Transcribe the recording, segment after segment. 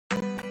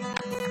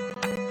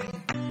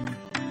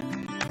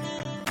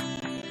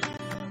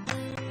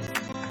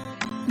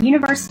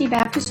University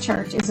Baptist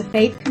Church is a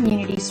faith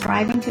community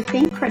striving to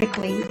think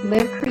critically,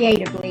 live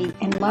creatively,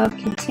 and love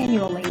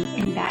continually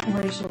in Baton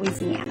Rouge,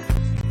 Louisiana.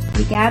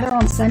 We gather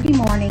on Sunday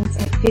mornings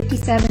at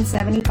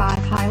 5775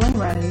 Highland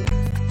Road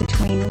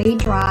between Lee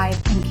Drive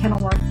and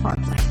Kenilworth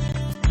Parkway.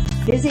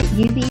 Visit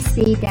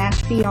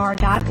ubc-br.org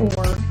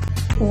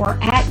or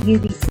at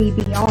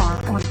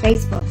ubcbr on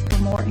Facebook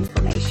for more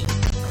information.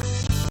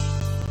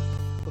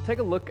 We'll take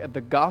a look at the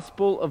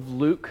Gospel of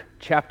Luke,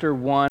 chapter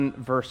 1,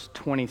 verse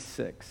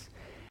 26.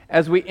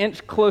 As we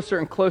inch closer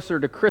and closer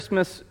to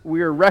Christmas,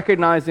 we are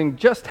recognizing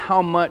just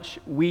how much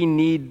we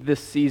need this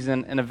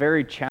season in a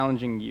very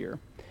challenging year.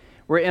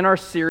 We're in our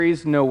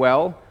series,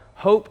 Noel,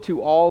 Hope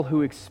to All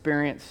Who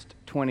Experienced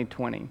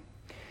 2020.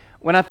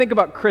 When I think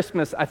about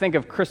Christmas, I think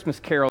of Christmas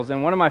carols,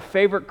 and one of my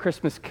favorite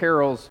Christmas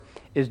carols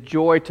is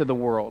Joy to the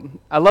World.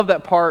 I love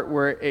that part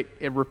where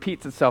it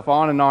repeats itself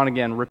on and on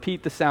again.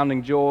 Repeat the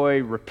sounding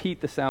joy,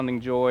 repeat the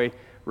sounding joy,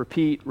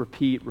 repeat,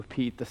 repeat,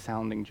 repeat the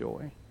sounding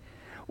joy.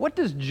 What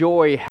does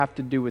joy have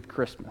to do with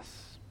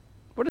Christmas?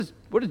 What is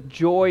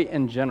joy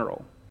in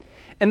general?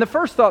 And the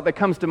first thought that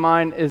comes to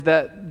mind is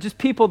that just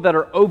people that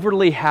are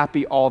overly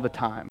happy all the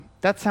time.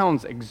 That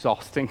sounds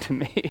exhausting to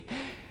me.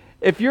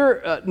 If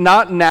you're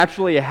not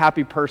naturally a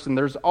happy person,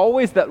 there's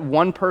always that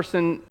one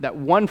person, that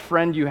one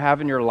friend you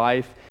have in your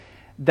life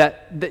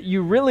that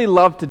you really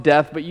love to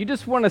death, but you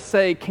just want to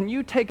say, can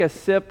you take a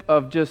sip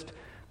of just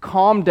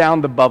calm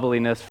down the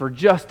bubbliness for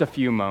just a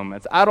few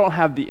moments? I don't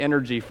have the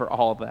energy for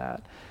all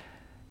that.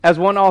 As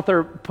one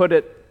author put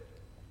it,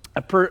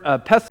 a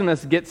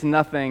pessimist gets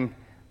nothing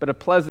but a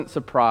pleasant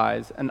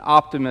surprise, an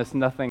optimist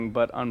nothing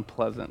but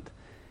unpleasant.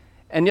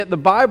 And yet the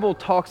Bible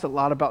talks a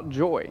lot about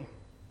joy.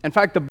 In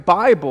fact, the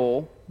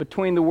Bible,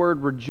 between the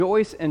word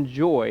rejoice and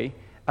joy,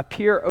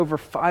 appear over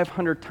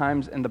 500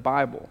 times in the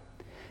Bible.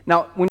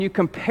 Now, when you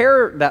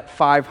compare that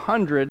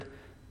 500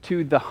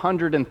 to the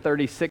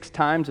 136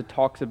 times it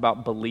talks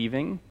about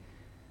believing,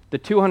 the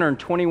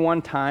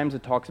 221 times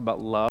it talks about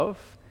love,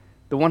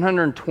 the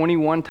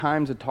 121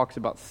 times it talks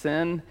about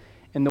sin,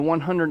 and the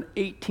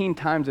 118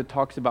 times it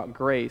talks about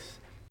grace,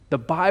 the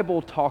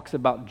Bible talks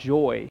about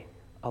joy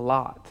a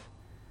lot.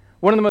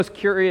 One of the most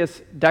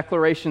curious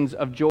declarations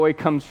of joy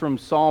comes from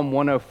Psalm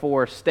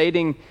 104,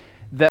 stating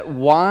that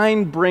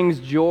wine brings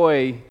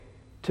joy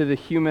to the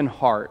human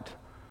heart.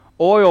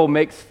 Oil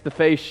makes the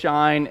face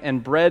shine,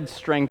 and bread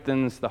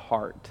strengthens the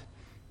heart.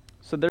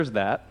 So there's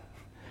that.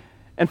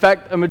 In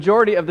fact, a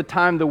majority of the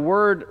time the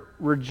word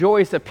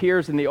rejoice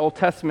appears in the Old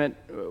Testament.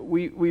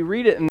 We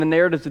read it in the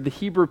narratives of the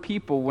Hebrew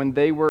people when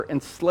they were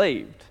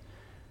enslaved,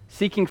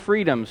 seeking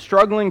freedom,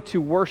 struggling to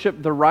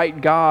worship the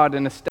right God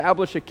and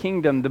establish a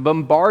kingdom, the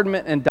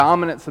bombardment and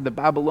dominance of the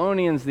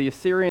Babylonians, the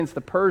Assyrians, the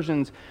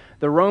Persians,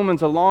 the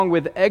Romans, along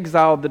with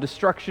exile, the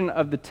destruction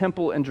of the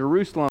temple in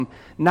Jerusalem,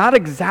 not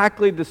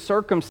exactly the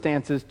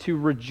circumstances to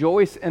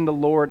rejoice in the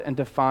Lord and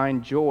to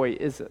find joy,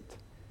 is it?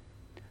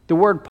 The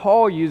word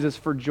Paul uses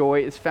for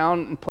joy is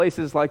found in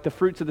places like the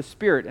fruits of the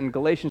Spirit. In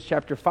Galatians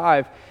chapter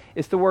 5,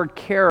 it's the word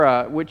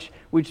chara, which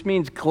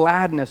means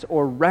gladness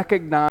or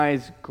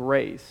recognize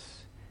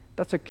grace.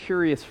 That's a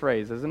curious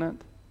phrase, isn't it?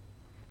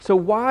 So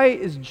why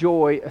is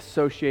joy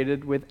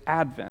associated with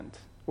Advent?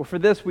 Well, for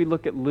this, we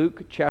look at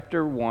Luke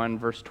chapter 1,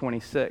 verse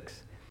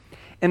 26.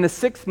 In the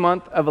 6th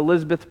month of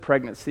Elizabeth's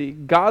pregnancy,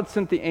 God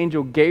sent the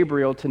angel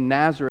Gabriel to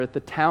Nazareth, the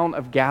town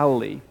of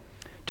Galilee,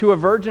 to a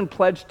virgin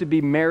pledged to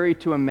be married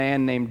to a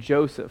man named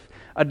Joseph,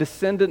 a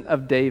descendant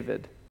of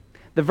David.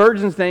 The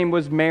virgin's name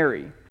was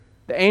Mary.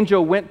 The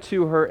angel went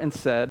to her and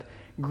said,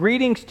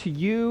 "Greetings to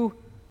you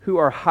who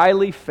are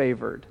highly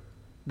favored.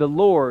 The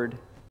Lord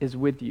is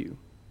with you."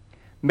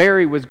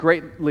 Mary was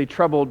greatly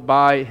troubled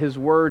by his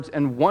words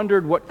and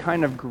wondered what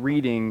kind of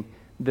greeting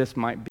this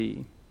might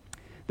be.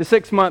 The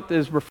 6th month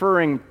is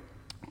referring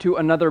to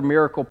another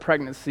miracle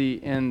pregnancy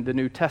in the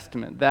New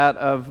Testament, that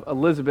of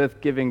Elizabeth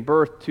giving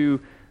birth to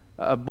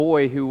a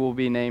boy who will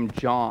be named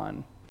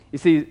John. You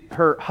see,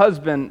 her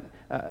husband,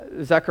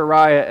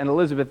 Zechariah and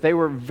Elizabeth, they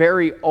were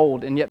very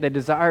old, and yet they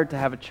desired to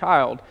have a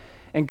child.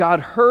 And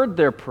God heard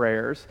their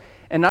prayers,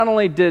 and not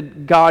only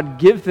did God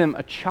give them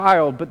a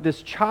child, but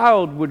this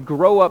child would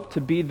grow up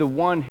to be the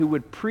one who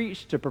would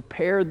preach to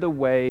prepare the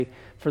way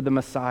for the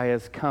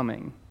Messiah's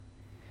coming.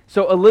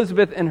 So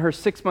Elizabeth, in her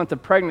 6th month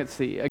of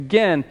pregnancy,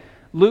 again,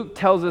 Luke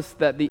tells us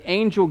that the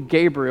angel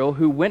Gabriel,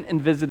 who went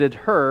and visited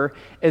her,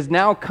 is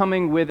now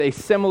coming with a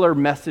similar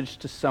message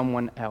to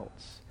someone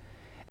else.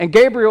 And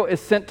Gabriel is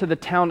sent to the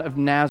town of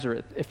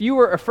Nazareth. If you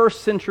were a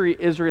first century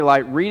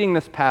Israelite reading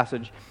this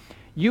passage,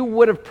 you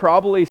would have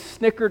probably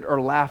snickered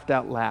or laughed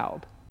out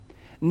loud.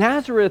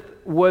 Nazareth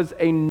was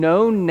a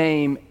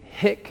no-name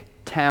hick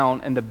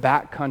town in the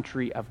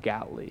backcountry of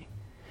Galilee.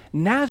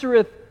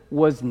 Nazareth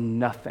was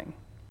nothing.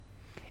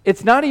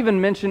 It's not even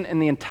mentioned in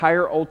the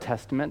entire Old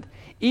Testament.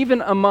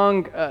 Even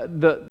among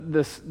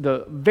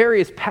the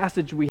various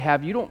passages we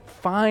have, you don't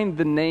find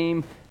the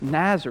name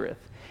Nazareth.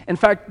 In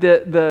fact,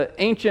 the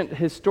ancient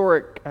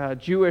historic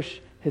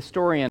Jewish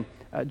historian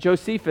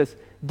Josephus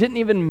didn't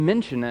even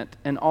mention it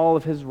in all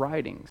of his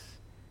writings.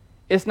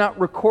 It's not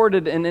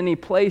recorded in any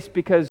place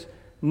because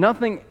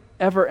nothing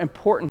ever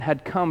important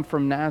had come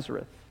from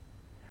Nazareth.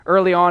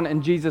 Early on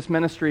in Jesus'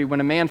 ministry,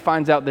 when a man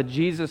finds out that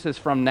Jesus is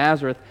from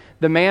Nazareth,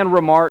 the man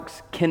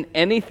remarks, "Can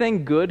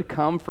anything good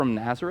come from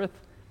Nazareth?"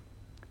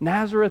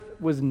 Nazareth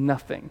was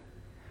nothing.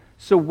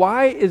 So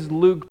why is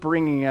Luke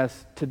bringing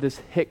us to this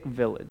hick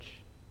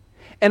village?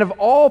 And of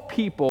all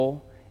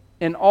people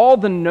in all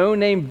the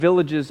no-name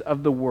villages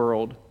of the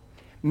world,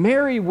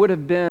 Mary would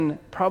have been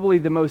probably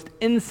the most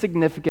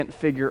insignificant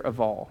figure of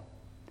all.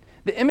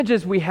 The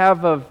images we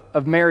have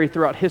of Mary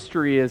throughout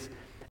history is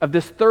of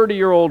this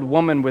 30-year-old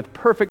woman with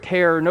perfect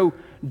hair, no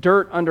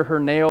dirt under her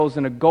nails,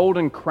 and a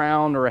golden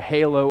crown or a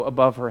halo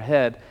above her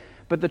head.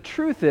 But the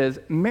truth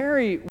is,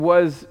 Mary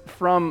was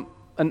from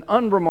an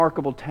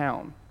unremarkable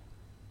town.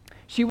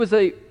 She was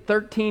a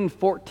 13,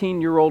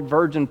 14-year-old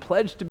virgin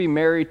pledged to be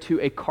married to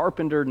a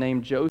carpenter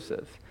named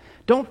Joseph.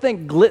 Don't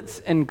think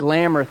glitz and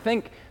glamour.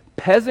 Think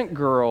peasant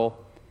girl,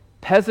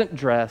 peasant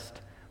dressed,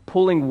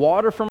 pulling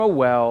water from a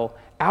well,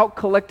 out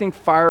collecting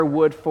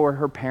firewood for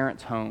her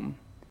parents' home.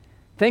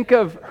 Think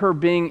of her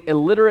being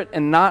illiterate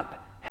and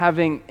not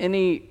having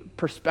any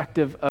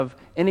perspective of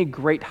any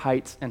great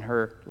heights in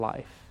her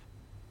life.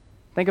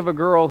 Think of a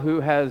girl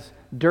who has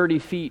dirty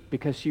feet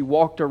because she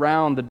walked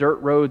around the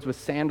dirt roads with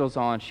sandals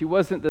on. She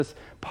wasn't this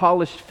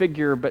polished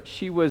figure, but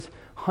she was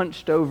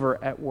hunched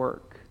over at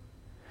work.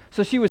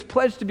 So she was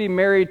pledged to be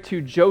married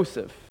to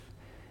Joseph.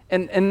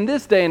 And in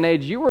this day and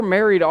age, you were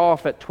married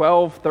off at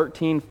 12,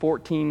 13,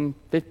 14,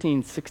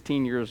 15,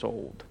 16 years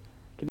old.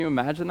 Can you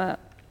imagine that?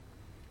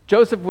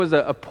 Joseph was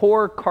a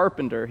poor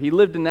carpenter. He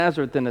lived in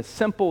Nazareth in a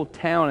simple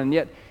town, and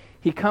yet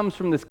he comes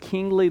from this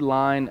kingly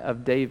line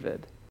of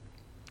David.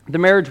 The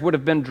marriage would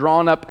have been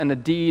drawn up in a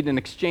deed in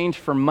exchange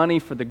for money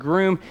for the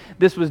groom.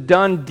 This was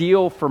done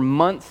deal for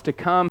months to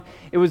come.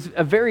 It was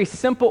a very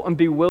simple and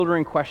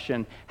bewildering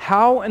question.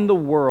 How in the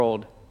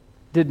world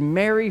did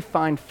Mary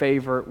find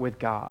favor with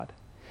God?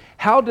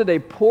 How did a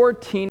poor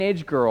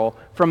teenage girl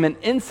from an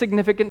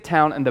insignificant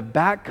town in the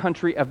back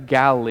country of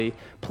Galilee,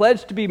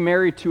 pledged to be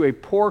married to a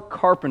poor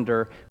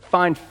carpenter,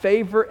 find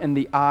favor in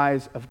the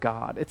eyes of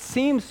God? It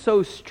seems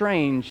so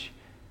strange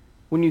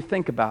when you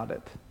think about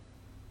it.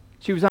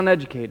 She was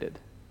uneducated.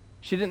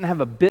 She didn't have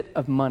a bit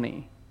of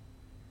money.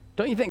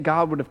 Don't you think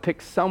God would have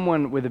picked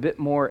someone with a bit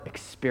more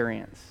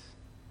experience?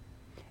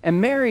 And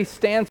Mary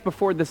stands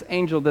before this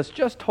angel that's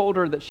just told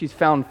her that she's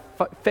found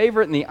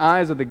favor in the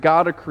eyes of the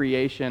God of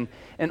creation,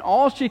 and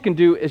all she can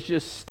do is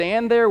just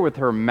stand there with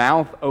her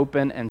mouth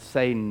open and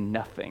say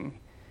nothing.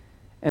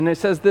 And it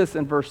says this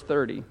in verse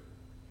 30.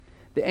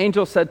 The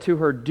angel said to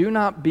her, "Do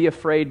not be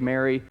afraid,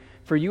 Mary,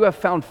 for you have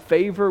found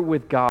favor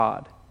with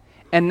God.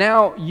 And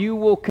now you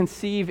will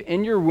conceive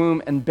in your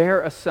womb and bear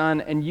a son,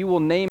 and you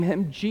will name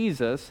him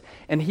Jesus,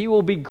 and he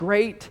will be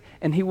great,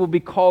 and he will be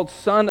called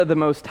Son of the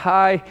Most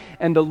High,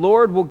 and the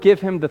Lord will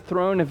give him the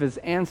throne of his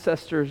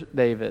ancestor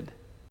David.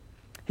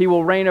 He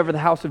will reign over the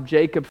house of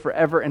Jacob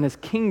forever, and his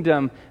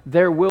kingdom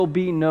there will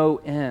be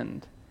no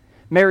end."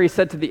 Mary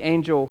said to the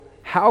angel,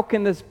 "How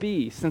can this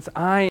be, since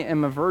I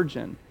am a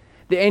virgin?"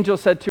 The angel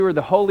said to her,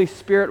 "The Holy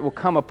Spirit will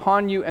come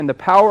upon you, and the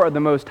power of the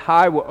Most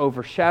High will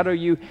overshadow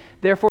you.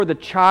 Therefore, the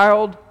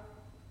child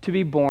to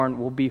be born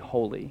will be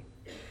holy.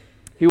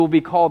 He will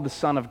be called the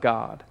Son of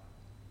God.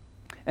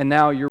 And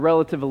now your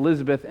relative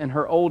Elizabeth, in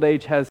her old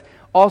age, has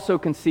also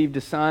conceived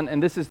a son,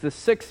 and this is the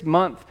 6th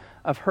month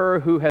of her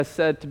who has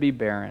said to be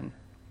barren.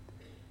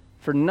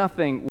 For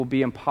nothing will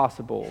be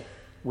impossible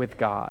with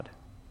God."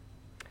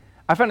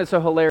 I find it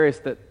so hilarious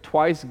that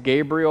twice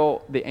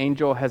Gabriel, the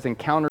angel, has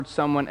encountered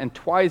someone, and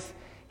twice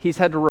he's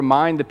had to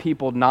remind the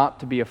people not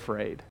to be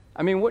afraid.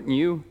 I mean, wouldn't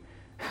you?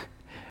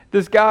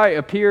 This guy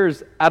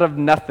appears out of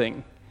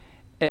nothing.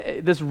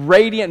 This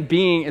radiant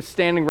being is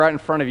standing right in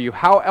front of you.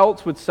 How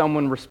else would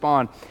someone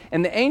respond?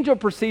 And the angel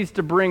proceeds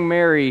to bring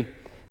Mary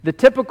the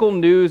typical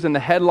news and the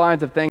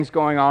headlines of things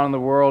going on in the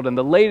world and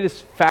the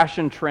latest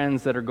fashion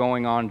trends that are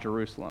going on in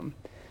Jerusalem.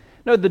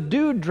 No, the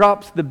dude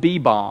drops the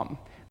B-bomb,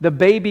 the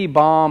baby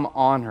bomb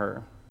on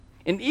her.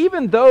 "And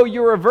even though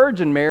you're a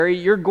virgin, Mary,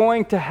 you're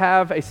going to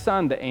have a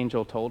son," the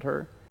angel told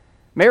her.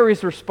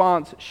 Mary's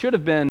response should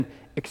have been,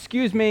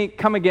 "Excuse me,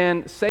 come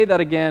again, say that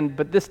again,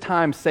 but this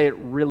time say it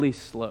really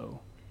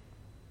slow."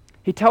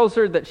 He tells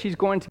her that she's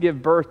going to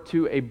give birth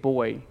to a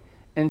boy,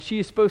 and she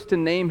is supposed to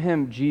name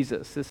him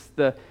Jesus. This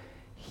is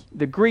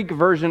the Greek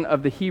version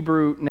of the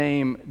Hebrew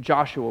name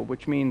Joshua,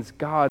 which means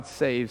God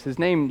saves. His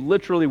name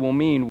literally will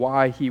mean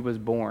why he was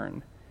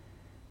born.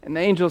 And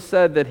the angel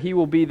said that he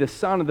will be the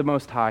Son of the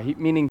Most High,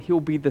 meaning he'll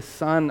be the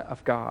Son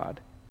of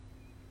God.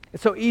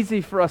 It's so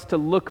easy for us to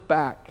look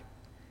back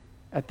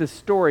at this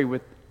story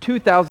with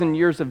 2,000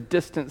 years of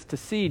distance to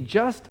see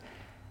just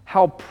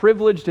how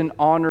privileged and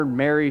honored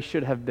Mary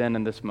should have been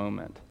in this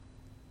moment.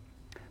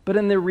 But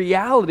in the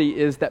reality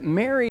is that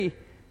Mary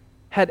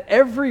had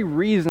every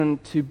reason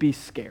to be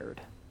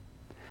scared.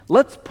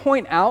 Let's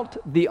point out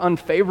the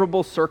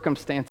unfavorable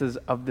circumstances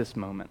of this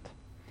moment.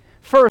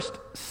 First,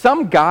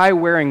 some guy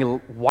wearing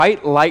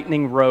white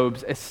lightning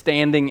robes is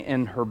standing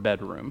in her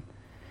bedroom.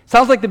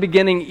 Sounds like the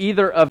beginning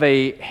either of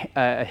a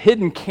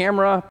hidden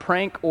camera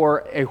prank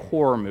or a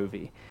horror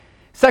movie.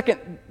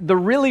 Second, the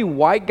really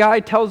white guy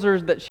tells her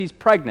that she's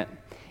pregnant,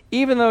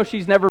 even though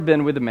she's never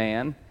been with a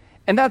man.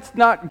 And that's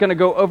not going to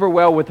go over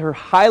well with her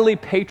highly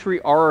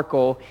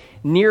patriarchal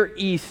Near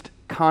East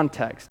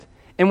context,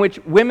 in which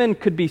women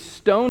could be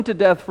stoned to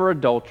death for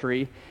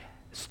adultery,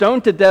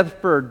 stoned to death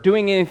for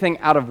doing anything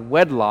out of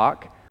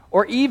wedlock,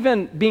 or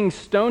even being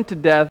stoned to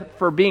death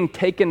for being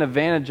taken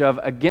advantage of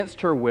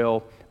against her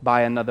will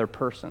by another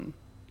person.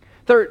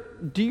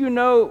 Third, do you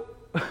know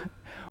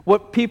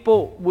what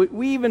people,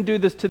 we even do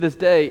this to this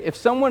day, if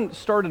someone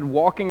started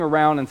walking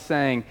around and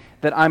saying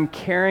that I'm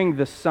carrying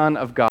the Son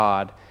of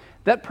God,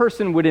 that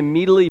person would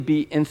immediately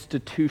be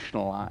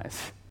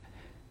institutionalized.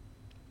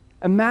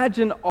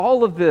 Imagine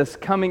all of this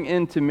coming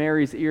into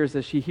Mary's ears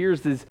as she hears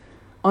these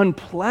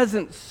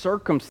unpleasant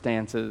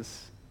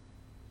circumstances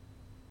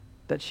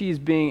that she's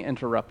being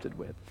interrupted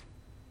with.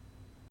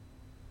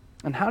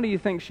 And how do you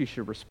think she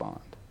should respond?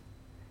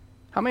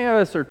 How many of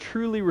us are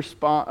truly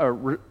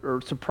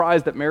or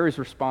surprised that Mary's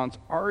response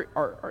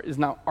is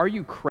now, "Are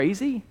you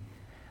crazy?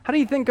 How do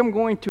you think I'm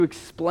going to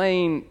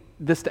explain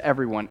this to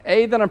everyone?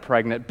 A, that I'm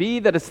pregnant. B,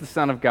 that it's the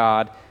Son of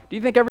God. Do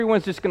you think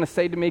everyone's just going to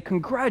say to me,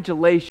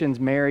 'Congratulations,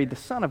 Mary, the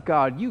Son of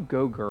God, you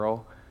go,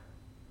 girl'?"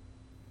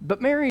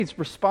 But Mary's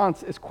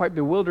response is quite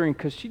bewildering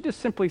because she just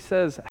simply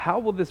says, "How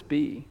will this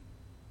be?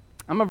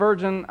 I'm a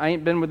virgin. I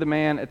ain't been with a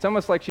man." It's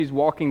almost like she's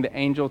walking the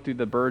angel through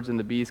the birds and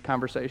the bees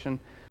conversation.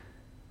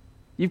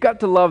 You've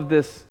got to love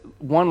this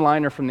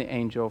one-liner from the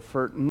angel,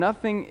 "For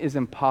nothing is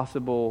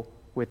impossible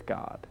with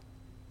God."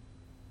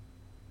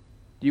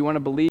 Do you want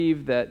to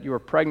believe that you are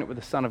pregnant with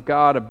the Son of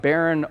God? A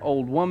barren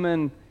old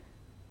woman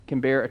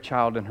can bear a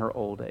child in her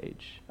old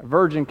age. A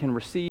virgin can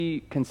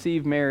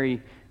conceive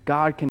Mary.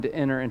 God can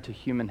enter into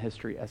human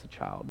history as a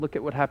child. Look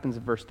at what happens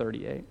in verse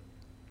 38.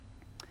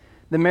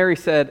 Then Mary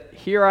said,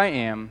 "Here I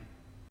am,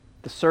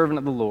 the servant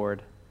of the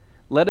Lord.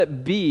 Let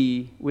it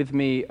be with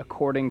me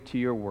according to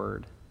your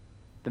word."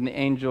 Then the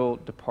angel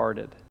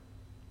departed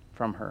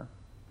from her.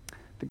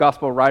 The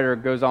gospel writer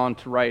goes on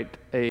to write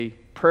a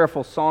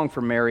prayerful song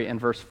for Mary in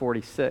verse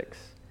 46.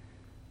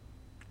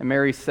 And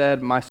Mary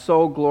said, "My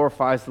soul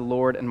glorifies the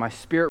Lord, and my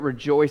spirit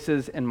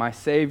rejoices in my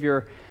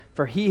Savior,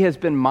 for he has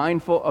been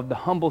mindful of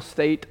the humble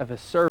state of his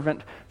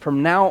servant.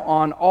 From now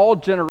on, all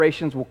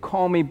generations will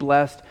call me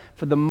blessed,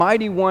 for the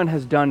Mighty One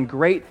has done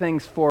great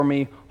things for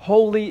me.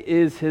 Holy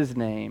is his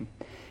name.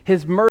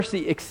 His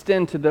mercy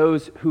extends to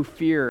those who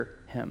fear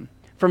him.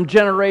 From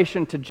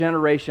generation to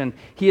generation,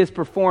 he has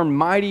performed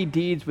mighty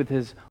deeds with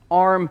his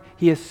arm.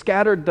 He has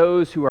scattered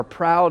those who are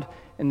proud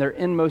in their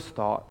inmost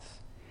thoughts.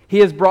 He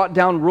has brought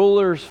down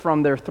rulers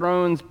from their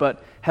thrones,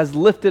 but has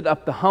lifted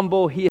up the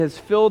humble. He has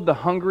filled the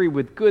hungry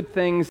with good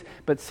things,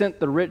 but sent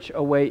the rich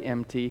away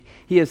empty.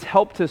 He has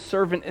helped his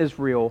servant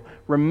Israel,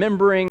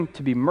 remembering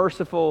to be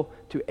merciful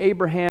to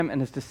Abraham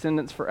and his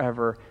descendants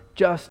forever,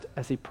 just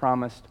as he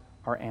promised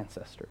our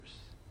ancestors."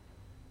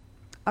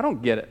 I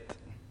don't get it.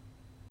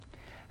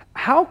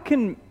 How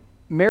can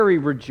Mary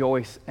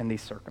rejoice in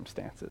these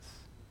circumstances?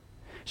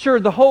 Sure,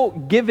 the whole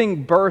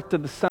giving birth to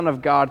the Son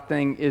of God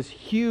thing is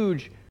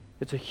huge.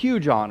 It's a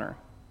huge honor.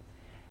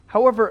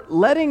 However,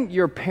 letting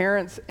your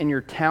parents and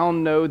your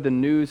town know the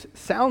news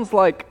sounds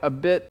like a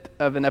bit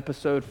of an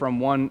episode from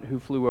One Who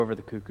Flew Over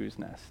the Cuckoo's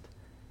Nest.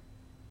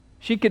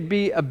 She could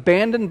be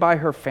abandoned by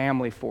her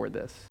family for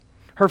this.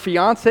 Her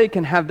fiance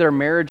can have their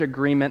marriage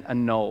agreement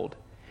annulled.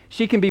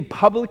 She can be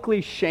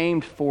publicly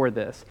shamed for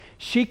this.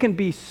 She can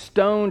be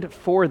stoned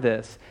for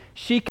this.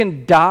 She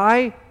can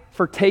die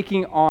for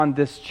taking on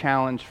this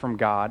challenge from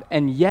God.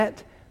 And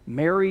yet,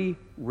 Mary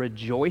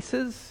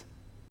rejoices.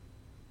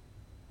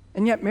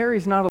 And yet,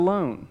 Mary's not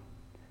alone.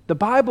 The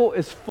Bible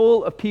is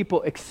full of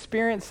people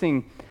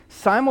experiencing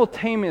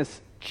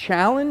simultaneous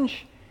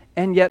challenge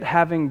and yet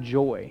having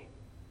joy.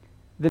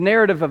 The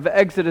narrative of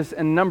Exodus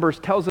and Numbers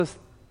tells us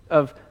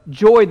of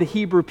joy the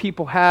Hebrew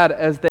people had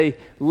as they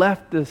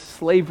left the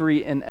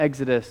slavery in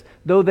Exodus,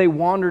 though they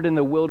wandered in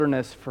the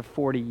wilderness for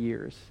 40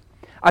 years.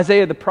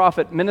 Isaiah the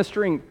prophet,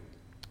 ministering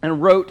and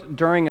wrote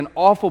during an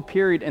awful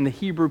period in the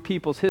Hebrew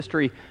people's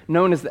history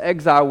known as the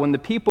exile, when the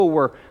people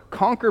were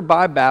conquered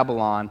by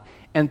Babylon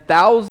and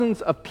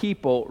thousands of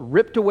people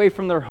ripped away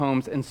from their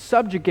homes and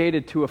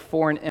subjugated to a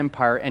foreign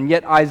empire. And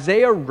yet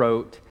Isaiah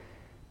wrote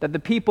that the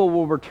people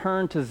will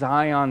return to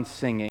Zion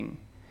singing.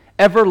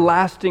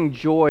 Everlasting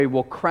joy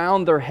will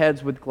crown their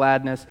heads with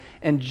gladness,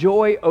 and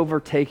joy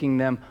overtaking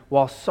them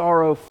while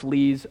sorrow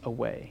flees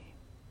away.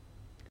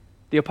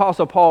 The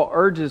Apostle Paul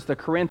urges the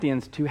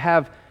Corinthians to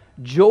have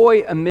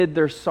joy amid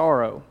their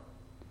sorrow.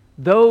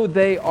 Though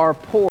they are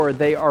poor,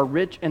 they are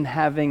rich in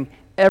having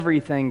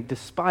everything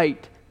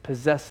despite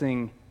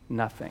possessing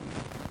nothing.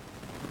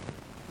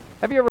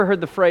 Have you ever heard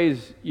the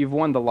phrase, "You've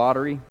won the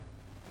lottery,"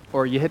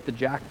 or "you hit the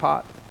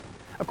jackpot"?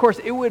 Of course,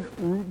 it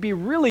would be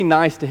really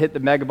nice to hit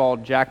the Mega Ball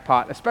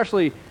jackpot,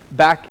 especially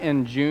back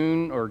in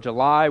June or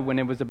July when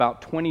it was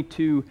about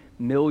 $22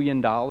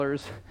 million.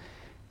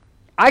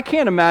 I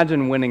can't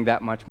imagine winning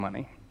that much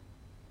money.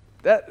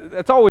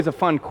 That's always a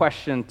fun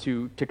question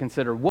to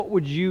consider. What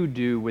would you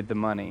do with the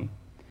money?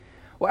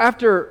 Well,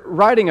 after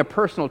writing a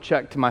personal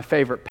check to my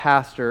favorite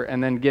pastor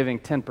and then giving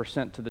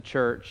 10% to the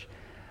church,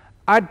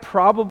 I'd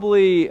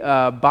probably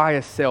buy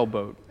a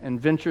sailboat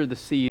and venture the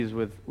seas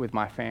with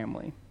my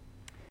family.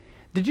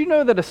 Did you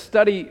know that a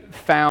study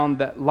found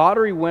that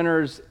lottery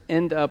winners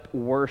end up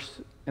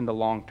worse in the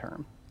long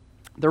term?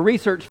 The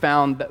research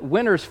found that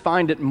winners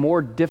find it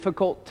more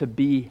difficult to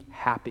be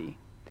happy.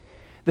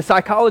 The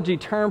psychology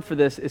term for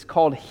this is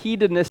called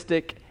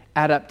hedonistic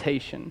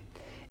adaptation.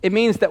 It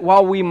means that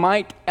while we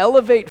might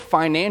elevate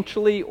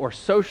financially or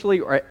socially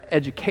or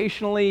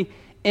educationally,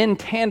 in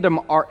tandem,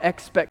 our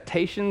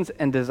expectations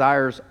and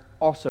desires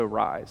also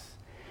rise.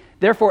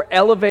 Therefore,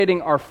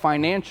 elevating our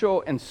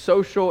financial and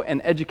social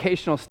and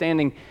educational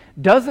standing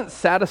doesn't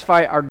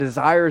satisfy our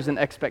desires and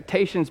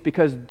expectations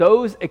because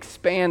those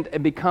expand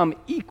and become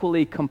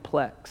equally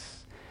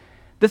complex.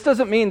 This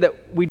doesn't mean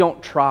that we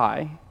don't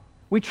try.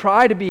 We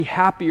try to be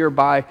happier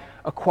by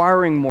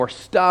acquiring more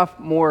stuff,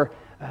 more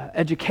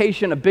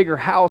education, a bigger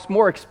house,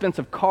 more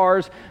expensive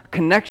cars,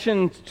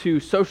 connections to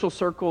social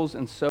circles,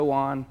 and so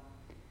on.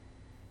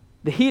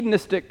 The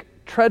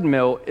hedonistic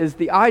treadmill is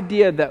the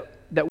idea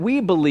that we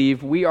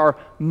believe we are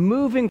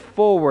moving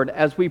forward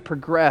as we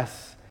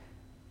progress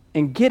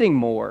in getting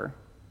more,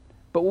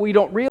 but what we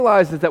don't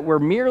realize is that we're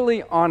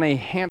merely on a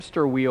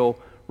hamster wheel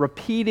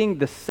repeating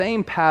the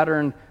same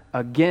pattern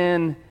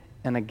again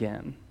and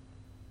again.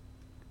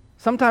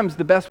 Sometimes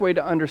the best way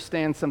to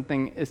understand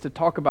something is to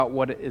talk about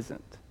what it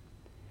isn't.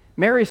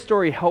 Mary's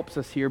story helps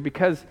us here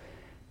because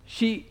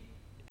she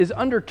is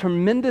under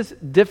tremendous,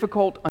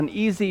 difficult,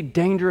 uneasy,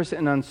 dangerous,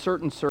 and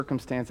uncertain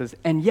circumstances,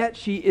 and yet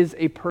she is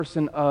a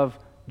person of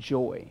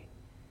joy.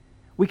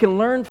 We can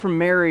learn from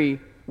Mary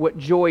what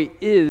joy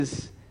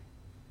is.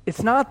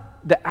 It's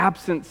not the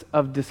absence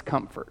of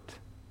discomfort.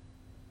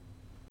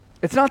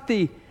 It's not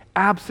the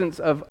absence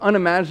of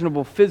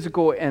unimaginable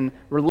physical and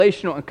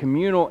relational and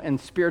communal and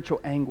spiritual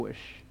anguish.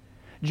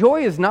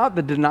 Joy is not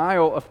the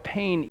denial of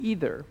pain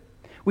either.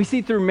 We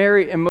see through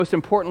Mary, and most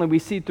importantly, we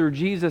see through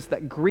Jesus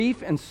that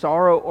grief and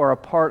sorrow are a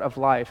part of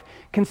life.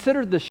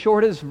 Consider the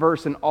shortest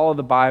verse in all of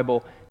the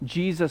Bible.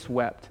 Jesus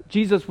wept.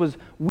 Jesus was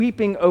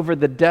weeping over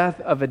the death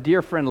of a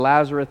dear friend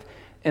Lazarus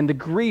and the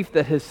grief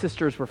that his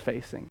sisters were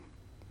facing.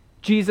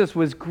 Jesus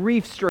was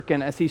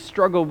grief-stricken as he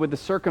struggled with the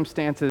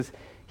circumstances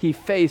he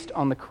faced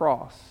on the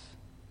cross.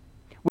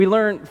 We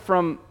learn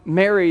from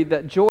Mary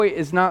that joy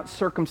is not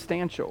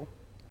circumstantial.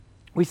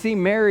 We see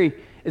Mary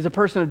is a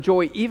person of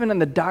joy even in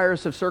the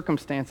direst of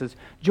circumstances.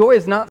 Joy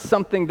is not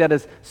something that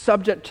is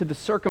subject to the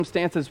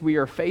circumstances we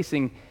are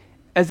facing,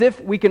 as if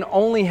we can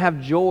only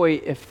have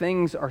joy if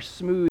things are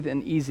smooth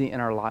and easy in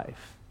our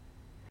life.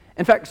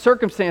 In fact,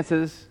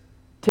 circumstances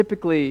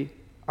typically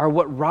are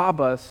what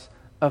rob us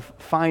of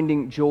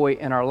finding joy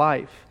in our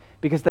life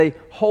because they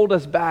hold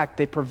us back,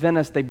 they prevent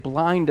us, they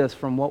blind us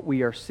from what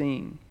we are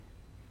seeing.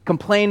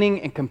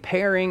 Complaining and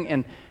comparing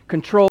and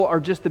control are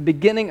just the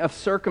beginning of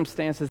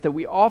circumstances that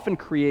we often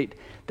create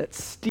that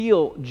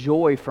steal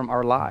joy from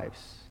our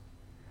lives.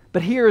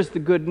 But here is the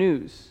good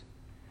news.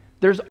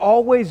 There's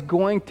always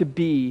going to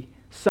be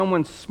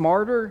someone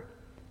smarter,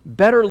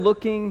 better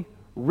looking,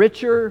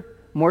 richer,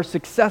 more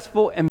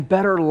successful, and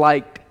better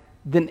liked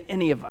than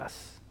any of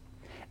us.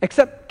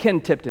 Except Ken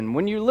Tipton.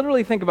 When you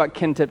literally think about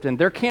Ken Tipton,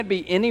 there can't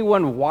be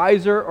anyone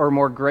wiser or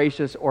more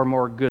gracious or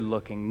more good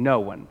looking. No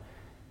one.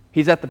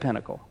 He's at the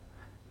pinnacle.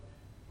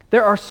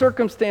 There are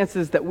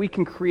circumstances that we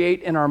can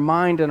create in our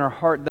mind and our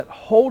heart that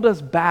hold us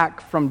back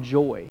from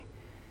joy.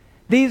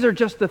 These are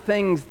just the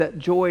things that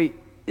joy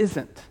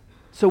isn't.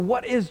 So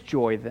what is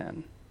joy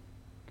then?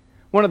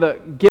 One of the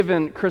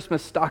given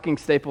Christmas stocking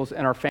staples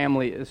in our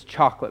family is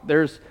chocolate.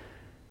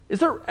 Is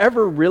there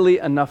ever really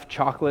enough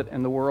chocolate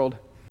in the world?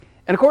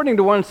 And according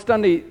to one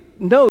study,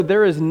 no,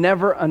 there is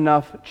never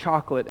enough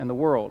chocolate in the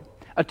world.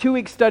 A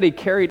 2-week study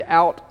carried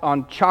out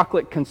on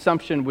chocolate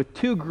consumption with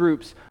 2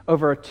 groups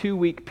over a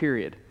 2-week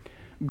period.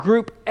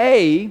 Group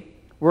A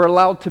were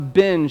allowed to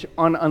binge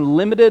on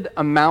unlimited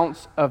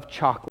amounts of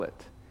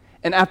chocolate.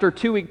 And after a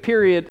 2-week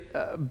period,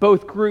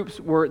 both groups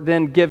were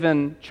then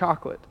given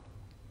chocolate.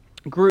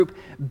 Group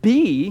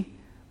B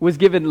was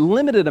given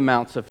limited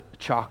amounts of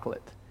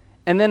chocolate.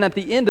 And then at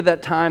the end of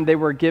that time, they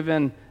were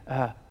given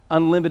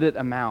unlimited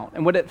amount.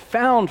 And what it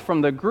found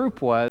from the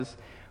group was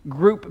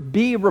Group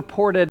B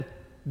reported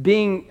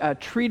being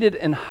treated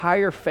in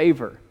higher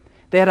favor.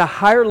 They had a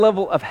higher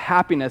level of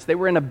happiness. They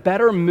were in a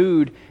better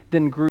mood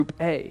than Group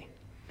A.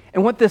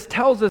 And what this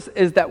tells us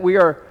is that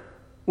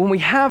when we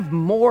have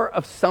more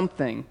of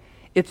something,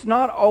 it's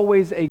not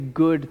always a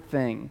good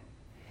thing.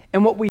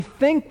 And what we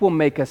think will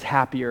make us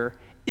happier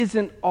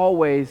isn't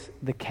always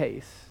the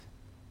case.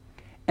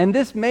 And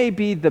this may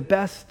be the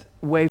best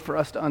way for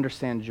us to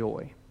understand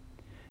joy.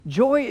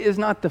 Joy is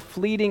not the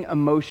fleeting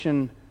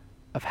emotion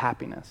of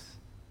happiness.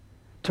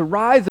 To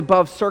rise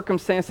above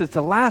circumstances,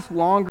 to last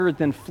longer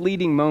than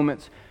fleeting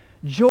moments,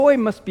 joy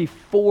must be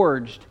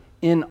forged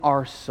in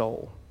our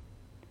soul.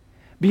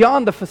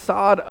 Beyond the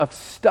facade of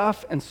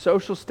stuff and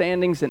social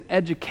standings and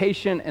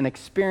education and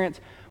experience,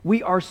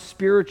 We are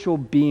spiritual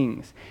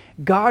beings.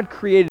 God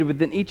created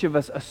within each of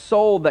us a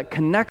soul that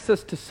connects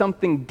us to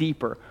something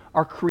deeper,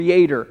 our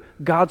Creator,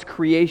 God's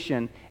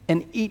creation,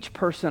 and each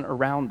person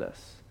around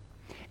us.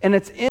 And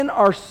it's in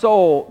our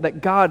soul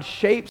that God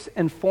shapes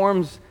and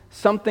forms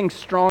something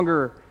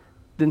stronger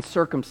than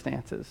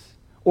circumstances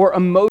or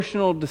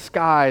emotional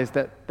disguise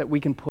that we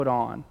can put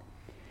on.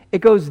 It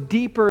goes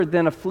deeper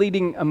than a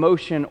fleeting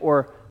emotion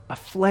or a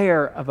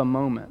flare of a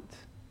moment.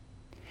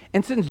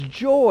 And since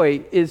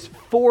joy is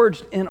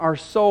forged in our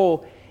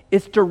soul,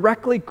 it's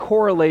directly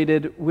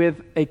correlated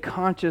with a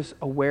conscious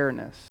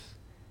awareness.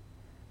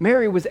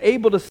 Mary was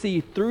able to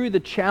see through the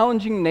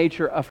challenging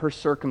nature of her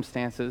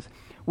circumstances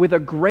with a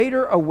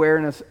greater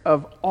awareness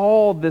of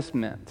all this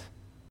meant,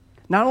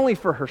 not only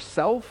for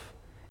herself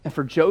and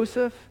for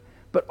Joseph,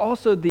 but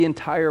also the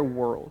entire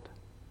world.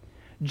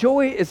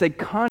 Joy is a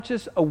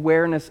conscious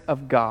awareness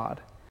of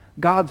God,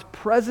 God's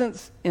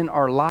presence in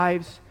our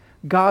lives,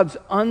 God's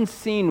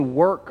unseen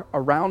work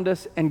around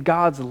us, and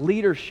God's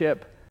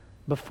leadership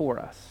before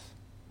us.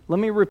 Let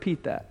me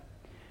repeat that.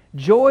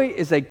 Joy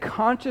is a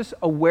conscious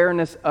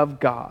awareness of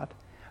God,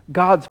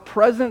 God's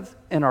presence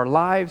in our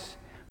lives,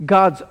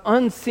 God's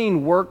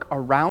unseen work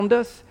around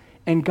us,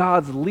 and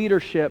God's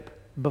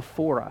leadership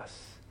before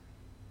us.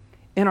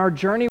 In our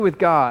journey with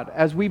God,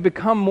 as we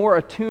become more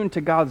attuned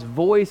to God's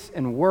voice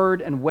and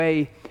word and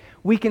way,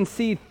 we can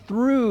see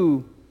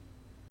through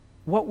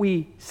what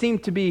we seem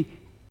to be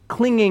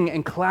clinging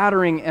and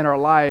clattering in our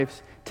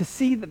lives to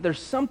see that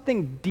there's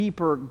something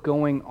deeper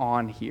going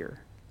on here.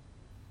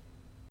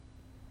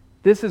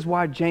 This is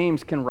why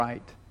James can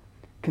write,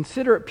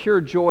 "Consider it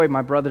pure joy,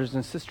 my brothers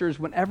and sisters,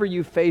 whenever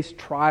you face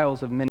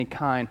trials of many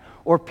kind."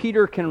 Or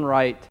Peter can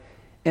write,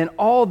 "In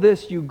all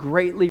this you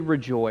greatly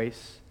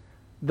rejoice,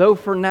 though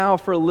for now,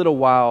 for a little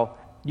while,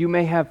 you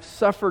may have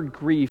suffered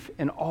grief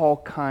in all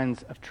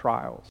kinds of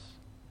trials."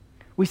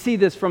 We see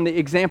this from the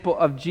example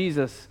of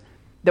Jesus,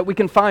 that we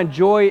can find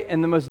joy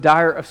in the most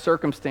dire of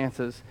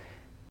circumstances.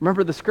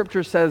 Remember, the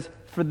scripture says,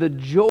 "For the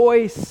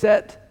joy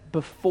set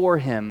before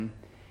him,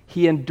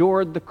 he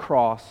endured the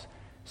cross,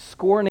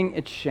 scorning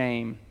its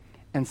shame,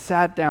 and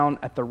sat down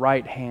at the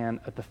right hand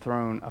of the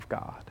throne of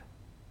God."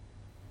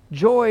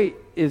 Joy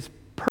is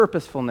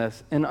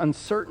purposefulness in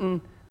uncertain,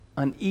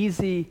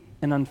 uneasy,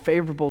 and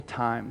unfavorable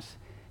times,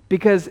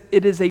 because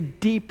it is a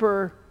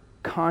deeper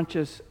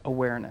conscious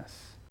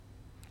awareness.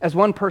 As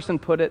one person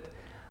put it,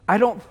 "I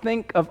don't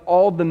think of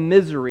all the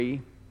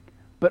misery,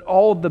 but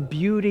all the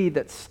beauty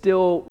that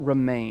still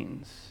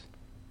remains."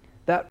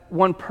 That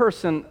one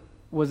person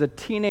was a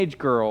teenage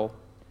girl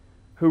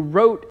who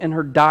wrote in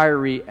her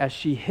diary as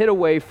she hid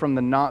away from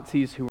the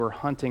Nazis who were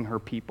hunting her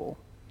people.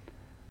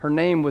 Her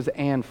name was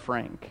Anne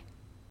Frank.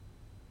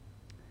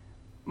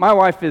 My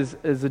wife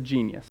is a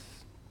genius.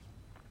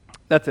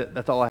 That's it.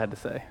 That's all I had to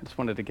say. I just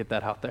wanted to get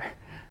that out there.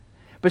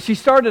 But she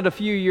started a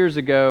few years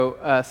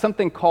ago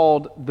something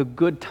called the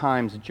Good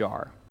Times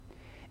Jar.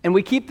 And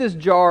we keep this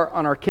jar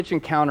on our kitchen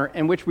counter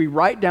in which we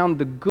write down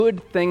the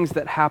good things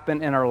that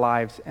happen in our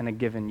lives in a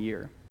given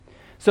year.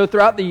 So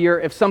throughout the year,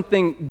 if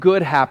something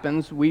good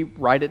happens, we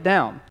write it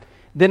down.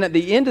 Then at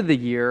the end of the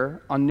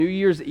year, on New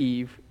Year's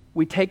Eve,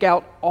 we take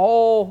out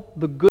all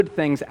the good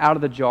things out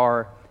of the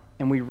jar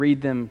and we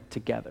read them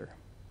together.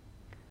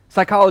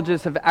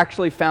 Psychologists have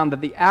actually found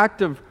that the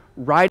act of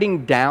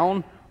writing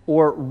down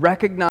or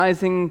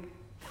recognizing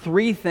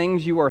 3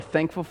 things you are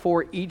thankful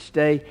for each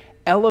day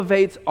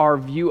elevates our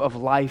view of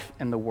life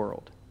and the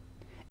world.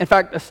 In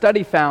fact, a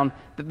study found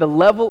that the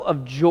level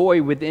of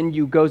joy within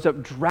you goes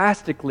up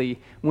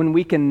drastically when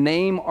we can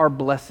name our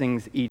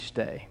blessings each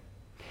day.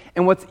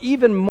 And what's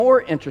even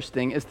more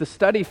interesting is the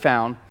study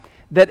found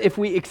that if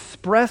we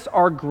express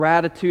our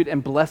gratitude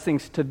and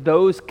blessings to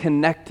those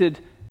connected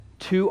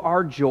to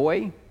our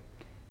joy,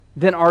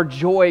 then our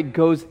joy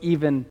goes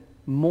even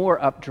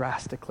more up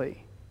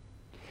drastically.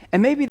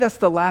 And maybe that's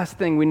the last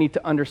thing we need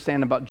to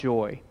understand about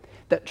joy,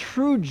 that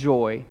true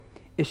joy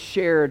is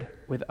shared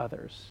with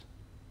others.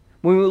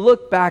 When we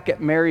look back at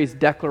Mary's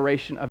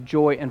declaration of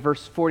joy in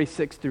verse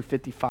 46 through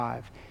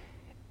 55,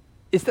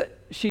 is that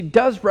she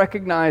does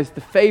recognize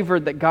the favor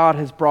that God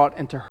has brought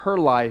into her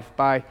life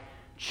by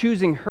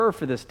choosing her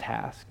for this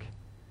task.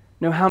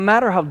 No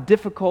matter how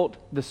difficult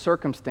the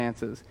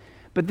circumstances,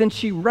 but then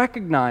she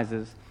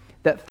recognizes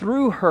that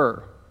through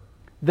her,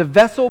 the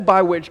vessel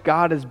by which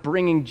God is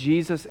bringing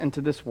Jesus into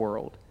this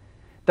world,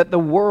 that the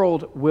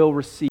world will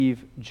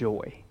receive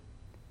joy.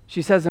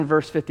 She says in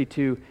verse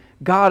 52,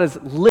 God is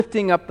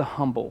lifting up the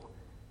humble,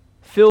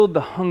 filled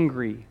the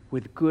hungry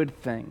with good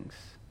things.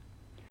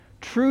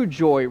 True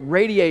joy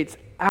radiates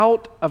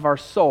out of our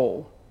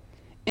soul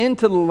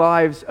into the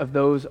lives of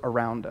those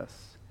around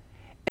us.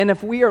 And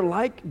if we are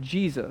like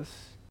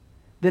Jesus,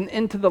 then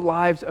into the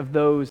lives of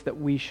those that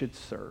we should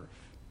serve.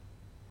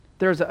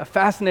 There's a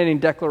fascinating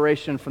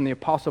declaration from the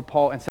Apostle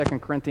Paul in 2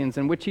 Corinthians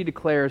in which he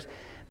declares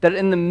that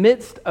in the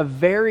midst of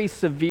very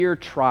severe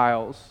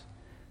trials,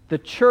 the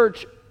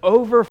church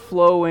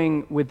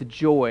overflowing with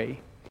joy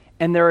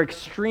and their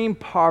extreme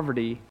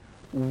poverty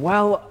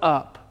well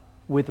up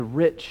with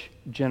rich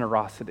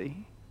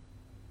generosity.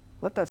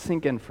 Let that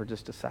sink in for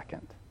just a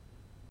second.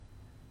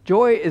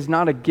 Joy is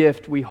not a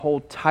gift we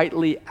hold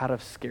tightly out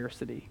of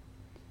scarcity.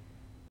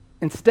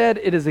 Instead,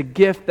 it is a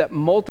gift that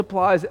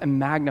multiplies and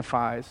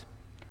magnifies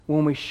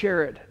when we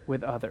share it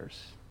with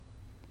others.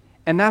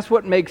 And that's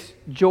what makes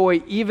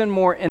joy even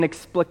more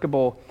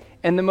inexplicable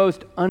in the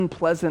most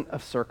unpleasant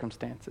of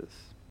circumstances.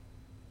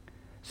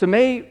 So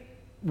may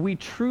we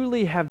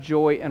truly have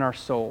joy in our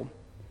soul.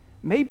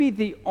 Maybe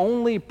the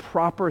only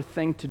proper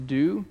thing to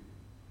do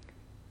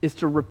is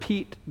to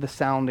repeat the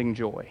sounding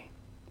joy.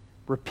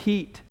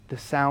 Repeat the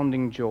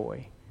sounding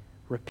joy.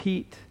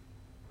 Repeat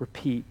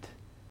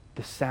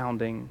the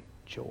sounding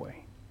joy.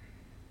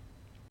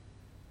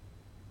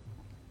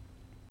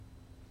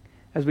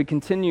 As we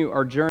continue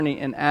our journey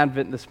in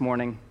Advent this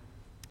morning,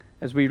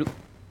 as we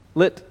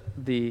lit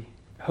the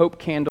hope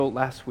candle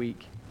last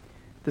week,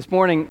 this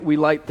morning we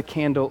light the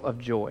candle of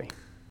joy.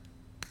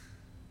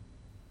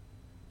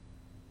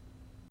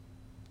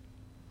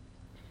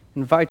 I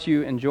invite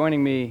you in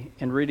joining me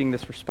in reading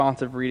this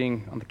responsive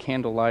reading on the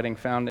candle lighting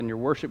found in your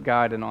worship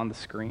guide and on the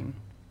screen.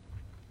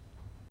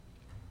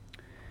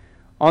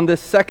 On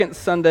this second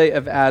Sunday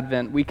of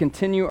Advent, we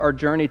continue our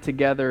journey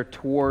together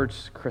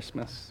towards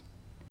Christmas.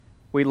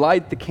 We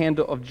light the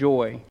candle of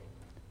joy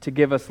to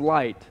give us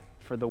light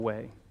for the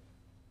way.